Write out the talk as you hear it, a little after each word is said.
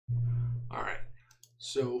Alright,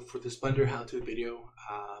 so for this Blender how-to video,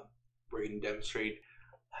 we're going to demonstrate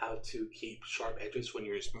how to keep sharp edges when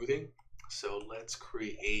you're smoothing. So let's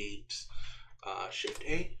create Shift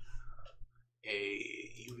A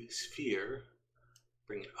UV sphere,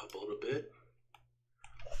 bring it up a little bit,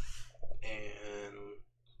 and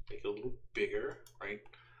make it a little bigger, right?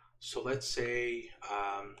 So let's say,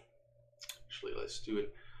 actually let's do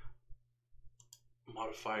a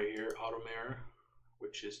modifier here, auto mirror,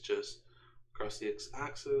 which is just across the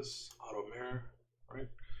x-axis, auto mirror, right?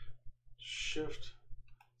 Shift.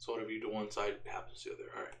 So whatever you do one side, it happens to the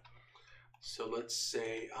other. All right. So let's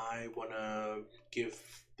say I want to give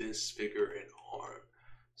this figure an arm.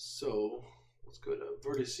 So let's go to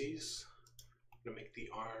vertices. I'm gonna make the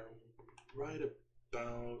arm right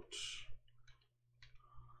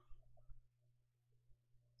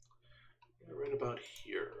about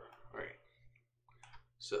here. All right.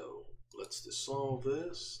 So let's dissolve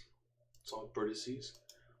this. Solve vertices.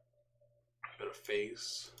 Go to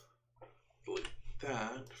face. Delete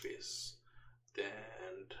that face. Then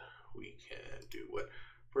we can do what?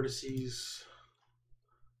 Vertices.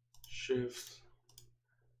 Shift.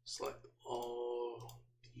 Select all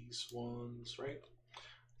these ones, right?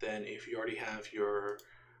 Then if you already have your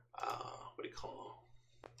what do you call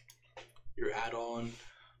your add-on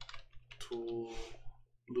tool,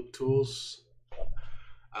 loop tools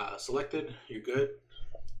selected, you're good.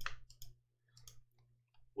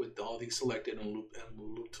 With all these selected and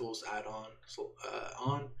loop tools add-on, so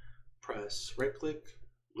on, press right click,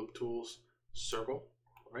 loop tools, circle,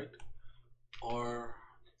 right? R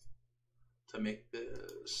to make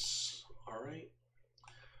this. All right.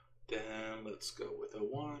 Then let's go with a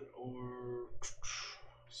 1 or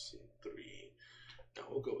C3. No,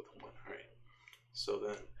 we'll go with a 1. All right. So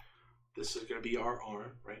then this is going to be our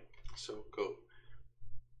arm, right? So go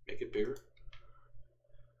make it bigger.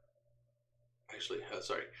 Actually,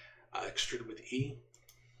 sorry, extrude with E.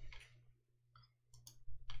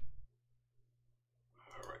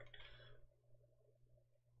 All right.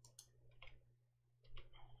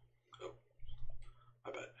 Oh,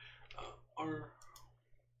 my bad. R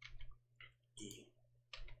E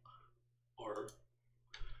R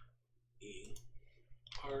E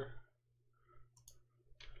R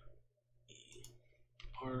E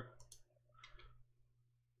R.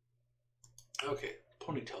 Okay,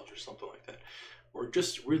 ponytails or something like that, or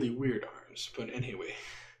just really weird arms. But anyway,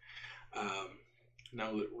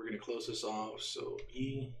 now we're going to close this off. So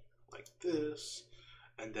E like this,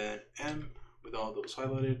 and then M with all those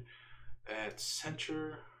highlighted. Add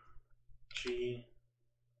center, G,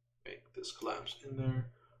 make this collapse in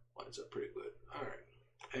there. Lines up pretty good. All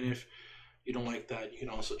right, and if you don't like that, you can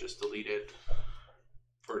also just delete it.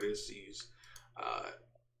 Vertices,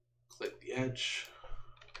 click the edge.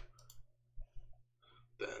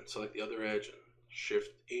 Then select the other edge and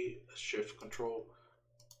shift control,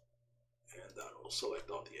 and that'll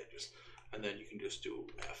select all the edges. And then you can just do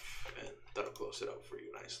F, and that'll close it up for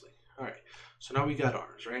you nicely. All right, so now we got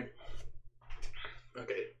arms, right?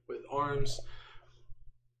 Okay, with arms,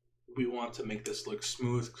 we want to make this look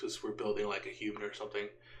smooth because we're building like a human or something.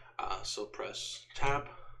 So press Tab,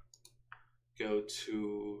 go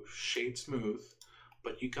to Shade Smooth,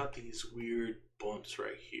 but you got these weird bumps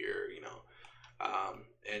right here, you know.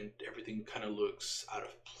 And everything kind of looks out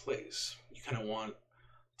of place. You kind of want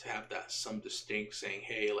to have that some distinct saying,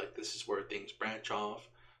 hey, like this is where things branch off.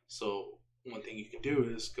 So one thing you can do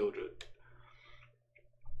is go to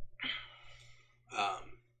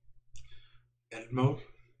edit mode,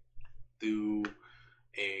 do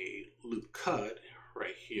a loop cut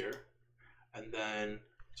right here, and then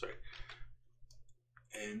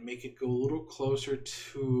and make it go a little closer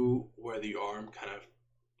to where the arm kind of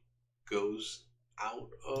goes out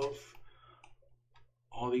of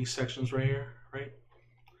all these sections right here, right?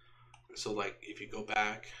 So like if you go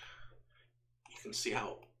back, you can see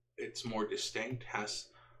how it's more distinct, has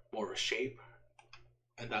more of a shape,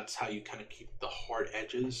 and that's how you kind of keep the hard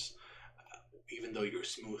edges even though you're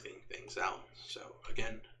smoothing things out. So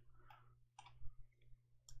again,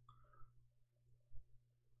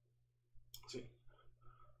 see,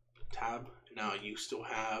 Tab, now you still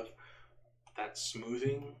have that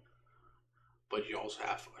smoothing, but you also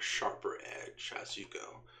have a sharper edge as you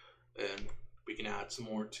go. And we can add some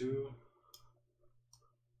more too.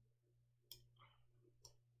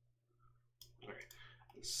 All right,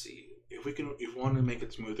 let's see if we want to make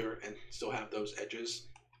it smoother and still have those edges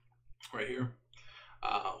right here.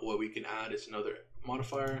 What we can add is another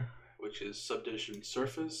modifier, which is subdivision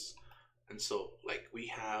surface. And so like we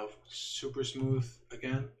have super smooth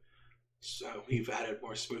again. So we've added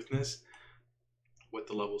more smoothness with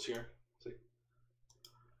the levels here. See?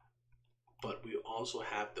 also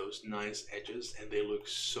have those nice edges, and they look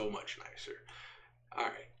so much nicer.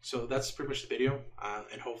 Alright, so that's pretty much the video,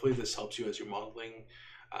 and hopefully this helps you as you're modeling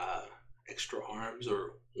extra arms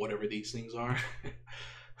or whatever these things are.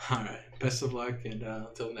 Alright, best of luck, and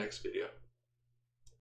until next video.